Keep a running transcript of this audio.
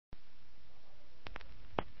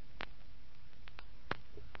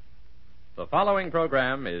following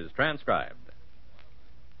program is transcribed.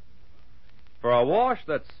 For a wash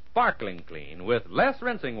that's sparkling clean with less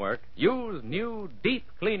rinsing work, use new deep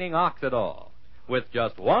cleaning Oxidol. With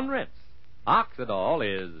just one rinse, Oxidol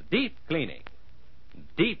is deep cleaning.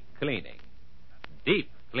 Deep cleaning.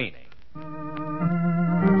 Deep cleaning.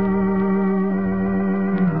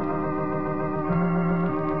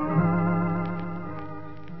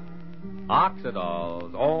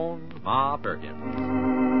 Oxidol's own Ma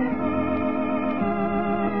Perkins.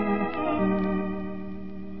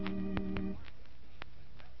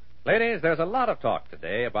 Ladies, there's a lot of talk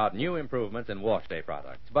today about new improvements in wash day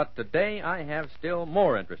products, but today I have still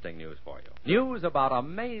more interesting news for you. News about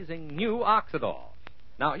amazing new Oxidol.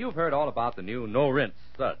 Now, you've heard all about the new no-rinse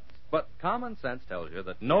suds, but common sense tells you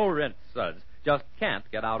that no-rinse suds just can't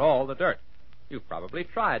get out all the dirt. You've probably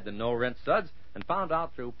tried the no-rinse suds and found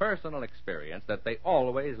out through personal experience that they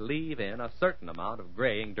always leave in a certain amount of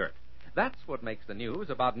graying dirt. That's what makes the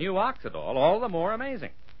news about new Oxidol all the more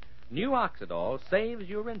amazing. New Oxidol saves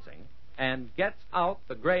you rinsing and gets out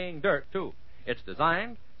the graying dirt, too. It's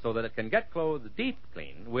designed so that it can get clothes deep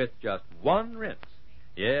clean with just one rinse.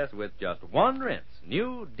 Yes, with just one rinse,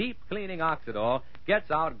 new deep cleaning Oxidol gets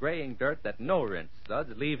out graying dirt that no-rinse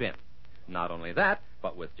suds leave in. Not only that,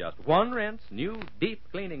 but with just one rinse, new deep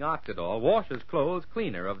cleaning Oxidol washes clothes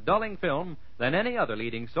cleaner of dulling film than any other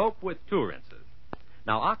leading soap with two rinses.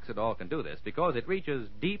 Now, Oxidol can do this because it reaches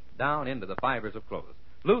deep down into the fibers of clothes,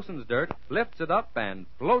 loosens dirt, lifts it up, and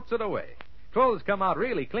floats it away. Clothes come out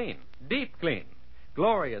really clean, deep clean,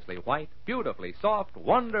 gloriously white, beautifully soft,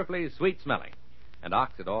 wonderfully sweet-smelling. And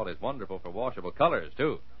Oxidol is wonderful for washable colors,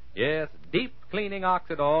 too. Yes, deep cleaning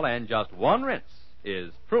Oxidol and just one rinse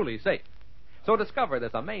is truly safe. So discover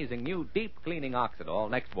this amazing new deep cleaning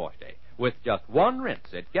Oxidol next wash day. With just one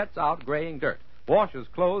rinse, it gets out graying dirt, washes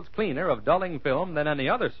clothes cleaner of dulling film than any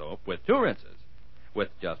other soap with two rinses. With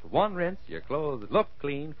just one rinse, your clothes look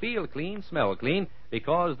clean, feel clean, smell clean,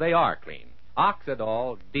 because they are clean.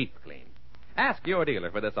 Oxidol Deep Clean. Ask your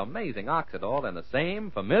dealer for this amazing Oxidol in the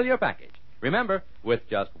same familiar package. Remember, with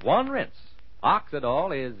just one rinse,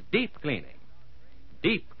 Oxidol is deep cleaning.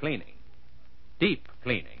 Deep cleaning. Deep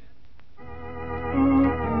cleaning.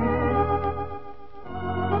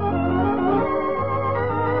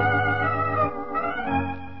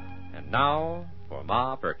 And now for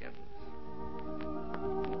Ma Perkins.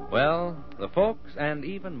 Well, the folks and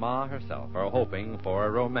even Ma herself are hoping for a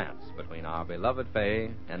romance between our beloved Fay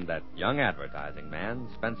and that young advertising man,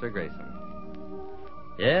 Spencer Grayson.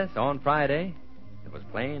 Yes, on Friday, it was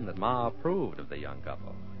plain that Ma approved of the young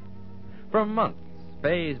couple. For months,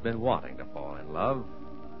 Fay's been wanting to fall in love,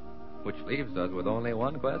 which leaves us with only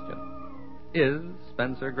one question. Is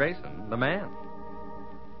Spencer Grayson the man?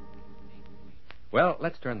 Well,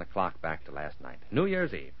 let's turn the clock back to last night, New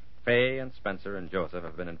Year's Eve. Fay and Spencer and Joseph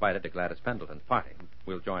have been invited to Gladys Pendleton's party.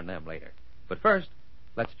 We'll join them later. But first,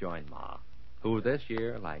 let's join Ma, who this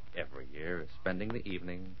year, like every year, is spending the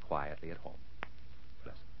evening quietly at home.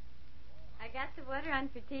 Listen. I got the water on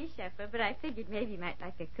for tea, Sheffer, but I figured maybe you might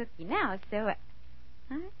like a cookie now, so...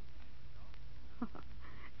 Huh?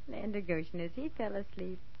 Land of Goshen, as he fell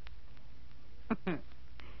asleep.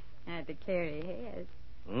 I declare he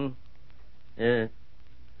has.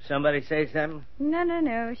 Somebody say something? No,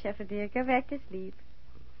 Sheffer, dear. Go back to sleep.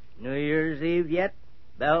 New Year's Eve yet?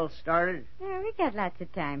 Bell started? Yeah, we got lots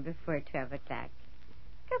of time before 12 o'clock.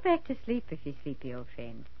 Go back to sleep if you're sleepy, old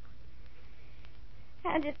friend.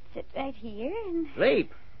 I'll just sit right here and...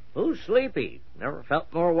 Sleep? Who's sleepy? Never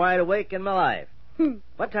felt more wide awake in my life.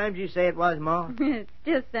 What time did you say it was, Ma? It's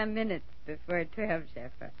just some minutes before 12,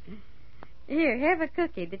 Sheffer. Here, have a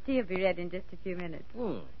cookie. The tea will be ready in just a few minutes.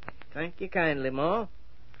 Thank you kindly, Ma.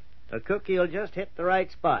 A cookie will just hit the right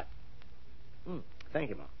spot. Thank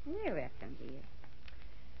you, Ma. You're welcome, dear.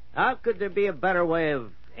 How could there be a better way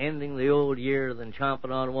of ending the old year than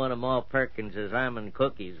chomping on one of Ma Perkins's almond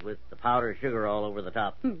cookies with the powdered sugar all over the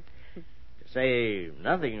top? To say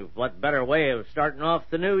nothing of what better way of starting off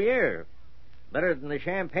the new year. Better than the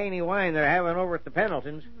champagne wine they're having over at the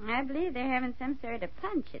Pendletons. I believe they're having some sort of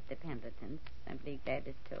punch at the Pendletons. I believe that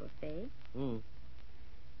is told, Faye.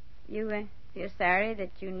 You're sorry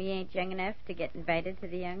that you and me ain't young enough to get invited to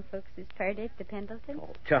the young folks' party at the Pendletons?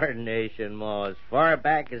 Oh, tarnation, Ma. As far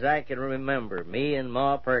back as I can remember, me and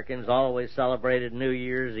Ma Perkins always celebrated New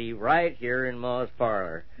Year's Eve right here in Ma's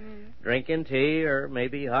parlor. Drinking tea or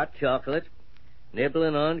maybe hot chocolate,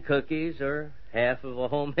 nibbling on cookies or half of a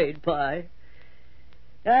homemade pie.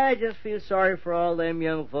 I just feel sorry for all them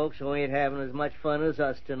young folks who ain't having as much fun as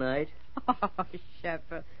us tonight. Oh,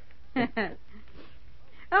 Sheffer.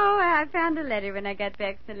 Oh, I found a letter when I got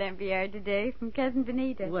back to the lumberyard today from Cousin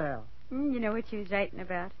Benita. Well, You know what she was writing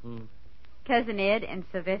about? Hmm. Cousin Ed and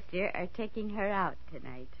Sylvester are taking her out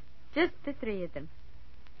tonight. Just the three of them.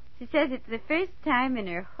 She says it's the first time in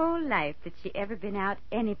her whole life that she ever been out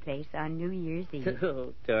any place on New Year's Eve.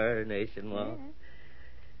 Oh, tarnation, Ma. Yeah.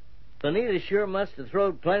 Bonita sure must have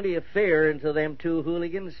thrown plenty of fear into them two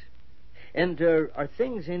hooligans. And are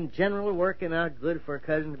things in general working out good for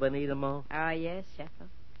Cousin Bonita, Ma? Oh, yes, Shuffle.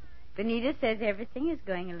 Bonita says everything is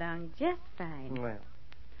going along just fine. Well.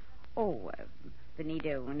 Oh,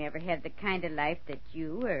 Bonita never had the kind of life that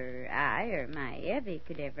you or I or my Evie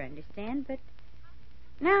could ever understand, but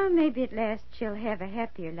now maybe at last she'll have a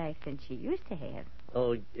happier life than she used to have.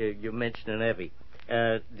 Oh, you're mentioning Evie.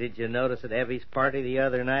 Did you notice at Evie's party the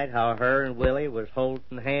other night how her and Willie was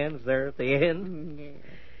holding hands there at the end? Yeah.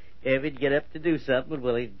 Evie'd get up to do something, and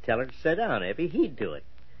Willie'd tell her to sit down. Evie, he'd do it.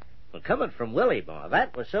 Well, coming from Willie, Ma,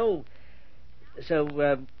 that was so,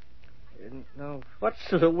 no, what's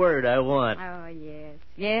the word I want? Oh, yes.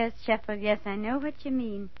 Yes, Shuffle, yes, I know what you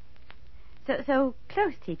mean. So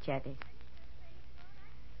close to each other.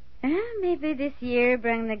 Maybe this year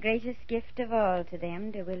brought the greatest gift of all to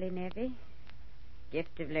them, to Willie and Evie.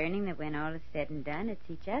 Gift of learning that when all is said and done, it's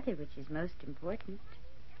each other which is most important.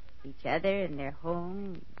 Each other and their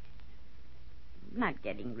home. Not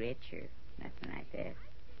getting rich or nothing like that.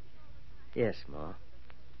 Yes, Ma.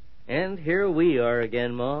 And here we are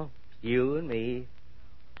again, Ma. You and me,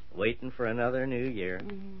 waiting for another new year.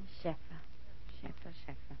 Shuffle.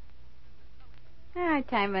 Our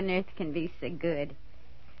time on earth can be so good.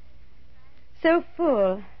 So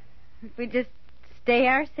full. If we just stay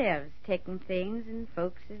ourselves, taking things and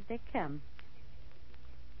folks as they come.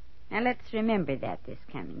 Now, let's remember that this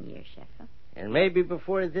coming year, Shuffle. And maybe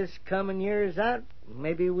before this coming year is out,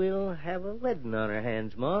 maybe we'll have a wedding on our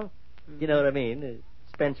hands, Ma. You know what I mean?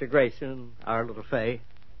 Spencer Grayson, our little Fay.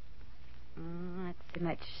 Not so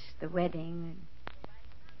much the wedding.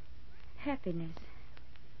 Happiness.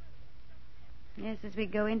 Yes, as we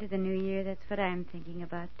go into the new year, that's what I'm thinking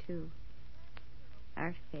about, too.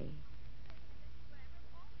 Our Fay.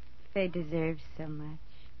 Fay deserves so much.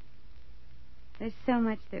 There's so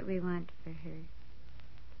much that we want for her.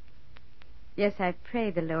 Yes, I pray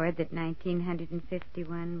the Lord that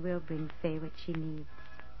 1951 will bring Fay what she needs.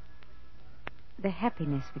 The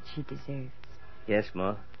happiness which she deserves. Yes,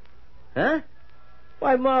 Ma. Huh?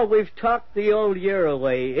 Why, Ma, we've talked the old year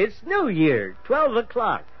away. It's New Year, 12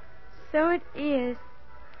 o'clock. So it is.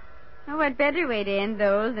 Oh, what better way to end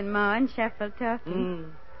those than Ma and Shuffle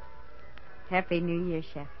talking. Happy New Year,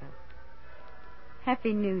 Shuffle.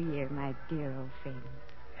 Happy New Year, my dear old friend.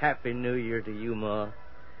 Happy New Year to you, Ma.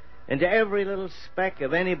 And to every little speck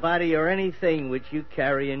of anybody or anything which you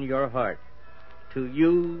carry in your heart. To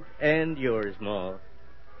you and yours, Ma.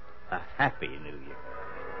 A Happy New Year.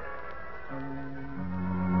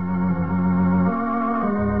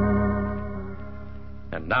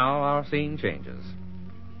 And now our scene changes.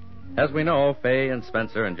 As we know, Fay and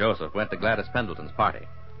Spencer and Joseph went to Gladys Pendleton's party.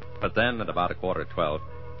 But then, at about 11:15,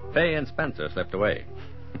 Fay and Spencer slipped away,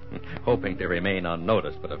 hoping to remain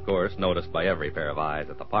unnoticed, but of course noticed by every pair of eyes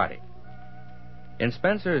at the party. In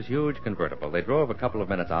Spencer's huge convertible, they drove a couple of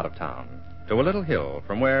minutes out of town to a little hill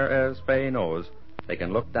from where, as Fay knows, they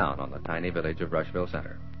can look down on the tiny village of Rushville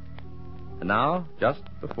Center. And now, just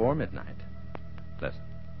before midnight, listen.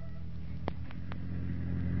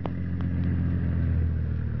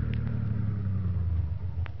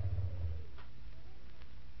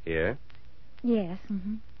 Here? Yes.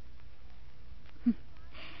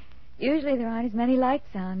 Usually there aren't as many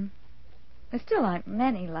lights on. There still aren't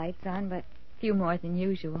many lights on, but few more than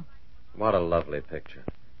usual. What a lovely picture.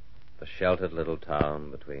 The sheltered little town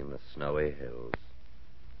between the snowy hills.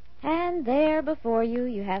 And there before you,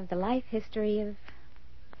 you have the life history of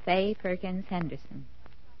Fay Perkins Henderson.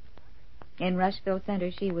 In Rushville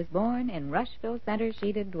Center she was born, in Rushville Center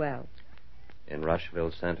she did dwell. In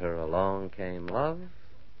Rushville Center along came love,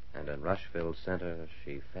 and in Rushville Center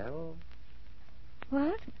she fell.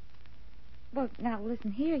 What? Well, now,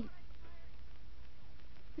 listen here.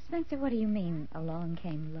 Spencer, what do you mean, along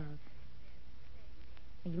came love?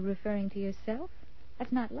 Are you referring to yourself?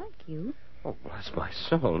 That's not like you. Oh, bless my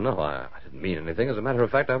soul. No, I didn't mean anything. As a matter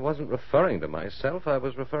of fact, I wasn't referring to myself. I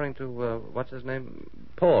was referring to, what's his name?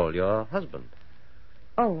 Paul, your husband.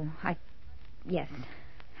 Oh, yes.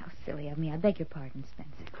 How silly of me. I beg your pardon,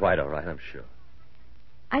 Spencer. Quite all right, I'm sure.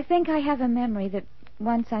 I think I have a memory that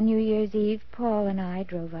once on New Year's Eve, Paul and I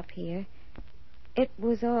drove up here. It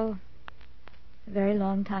was all a very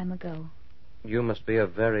long time ago. You must be a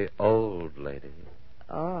very old lady.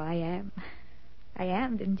 Oh, I am. I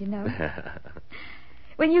am, didn't you know?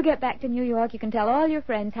 When you get back to New York, you can tell all your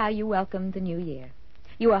friends how you welcomed the new year.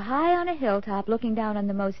 You are high on a hilltop looking down on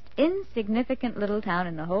the most insignificant little town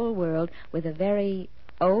in the whole world with a very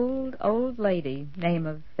old lady named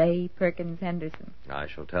of Fay Perkins Henderson. I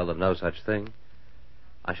shall tell them no such thing.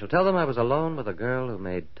 I shall tell them I was alone with a girl who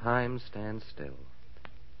made time stand still.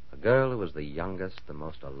 A girl who was the youngest, the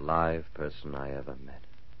most alive person I ever met.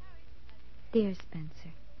 Dear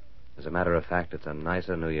Spencer. As a matter of fact, it's a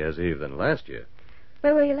nicer New Year's Eve than last year.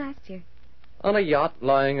 Where were you last year? On a yacht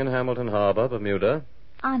lying in Hamilton Harbor, Bermuda.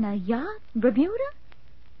 On a yacht? Bermuda?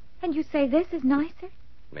 And you say this is nicer?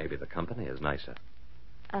 Maybe the company is nicer.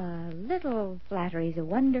 A little flattery's a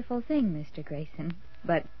wonderful thing, Mr. Grayson.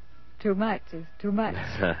 But too much is too much.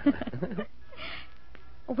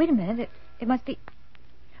 Oh, wait a minute. It must be...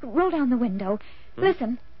 Roll down the window.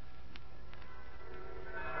 Listen.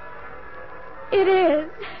 It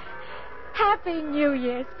is. Happy New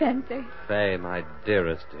Year, Spencer. Fay, my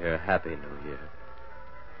dearest dear, Happy New Year.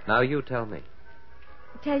 Now you tell me.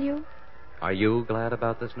 Tell you? Are you glad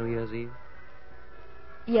about this New Year's Eve?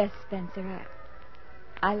 Yes, Spencer.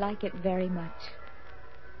 I like it very much.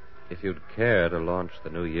 If you'd care to launch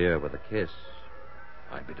the new year with a kiss,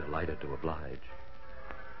 I'd be delighted to oblige.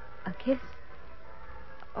 A kiss?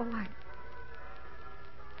 Oh,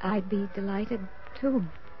 I'd be delighted, too.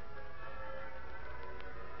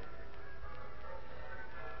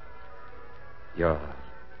 Your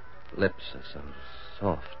lips are so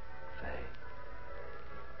soft, Fay.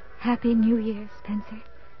 Happy New Year, Spencer.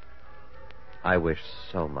 I wish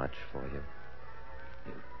so much for you,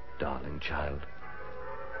 you darling child.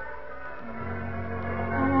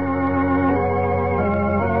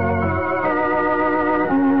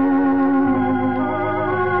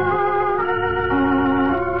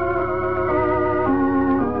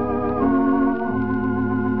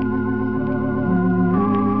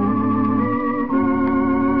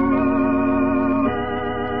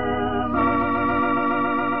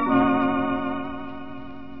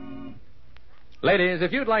 Ladies,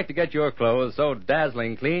 if you'd like to get your clothes so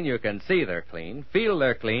dazzling clean you can see they're clean, feel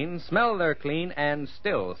they're clean, smell they're clean, and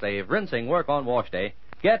still save rinsing work on wash day,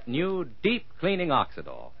 get new Deep Cleaning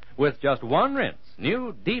Oxidol. With just one rinse,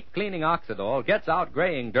 new Deep Cleaning Oxidol gets out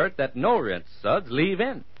graying dirt that no rinse suds leave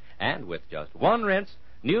in. And with just one rinse,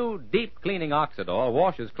 new Deep Cleaning Oxidol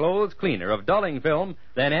washes clothes cleaner of dulling film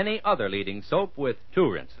than any other leading soap with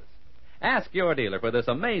two rinses. Ask your dealer for this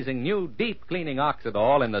amazing new Deep Cleaning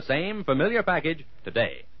Oxidol in the same familiar package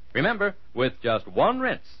today. Remember, with just one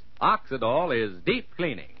rinse, Oxidol is deep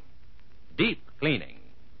cleaning. Deep cleaning.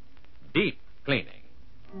 Deep cleaning.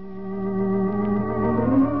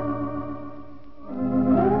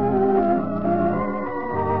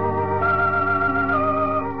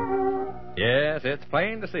 Yes, it's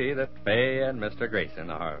plain to see that Fay and Mr.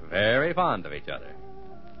 Grayson are very fond of each other.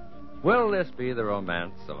 Will this be the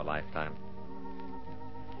romance of a lifetime?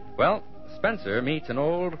 Well, Spencer meets an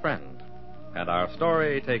old friend, and our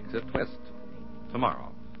story takes a twist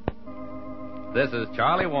tomorrow. This is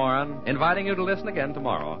Charlie Warren inviting you to listen again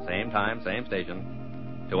tomorrow, same time, same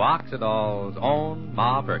station, to Oxidol's own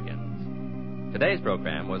Ma Perkins. Today's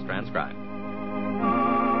program was transcribed.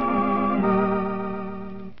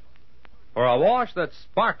 For a wash that's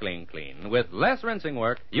sparkling clean with less rinsing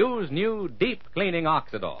work, use new Deep Cleaning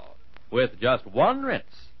Oxidol. With just one rinse,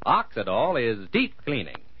 Oxidol is deep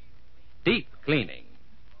cleaning. Deep cleaning.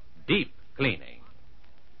 Deep cleaning.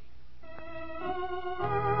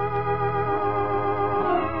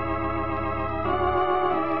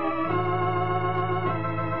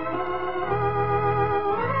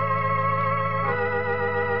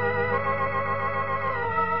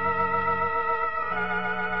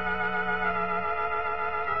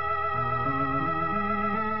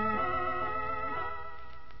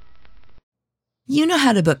 You know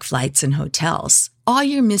how to book flights and hotels. All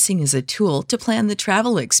you're missing is a tool to plan the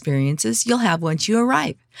travel experiences you'll have once you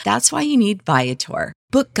arrive. That's why you need Viator.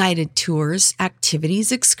 Book guided tours,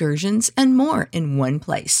 activities, excursions, and more in one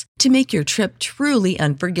place to make your trip truly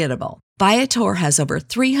unforgettable. Viator has over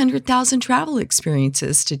 300,000 travel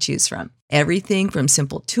experiences to choose from. Everything from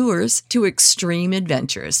simple tours to extreme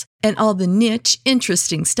adventures and all the niche,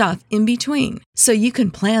 interesting stuff in between. So you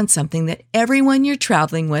can plan something that everyone you're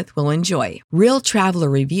traveling with will enjoy. Real traveler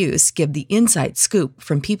reviews give the inside scoop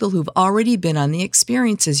from people who've already been on the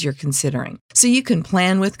experiences you're considering. So you can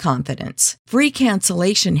plan with confidence. Free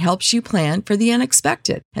cancellation helps you plan for the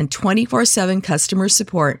unexpected. And 24/7 customer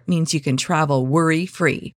support means you can travel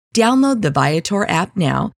worry-free. Download the Viator app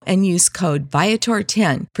now and use code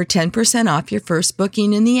Viator10 for 10% off your first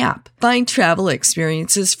booking in the app. Find travel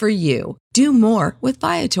experiences for you. Do more with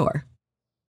Viator.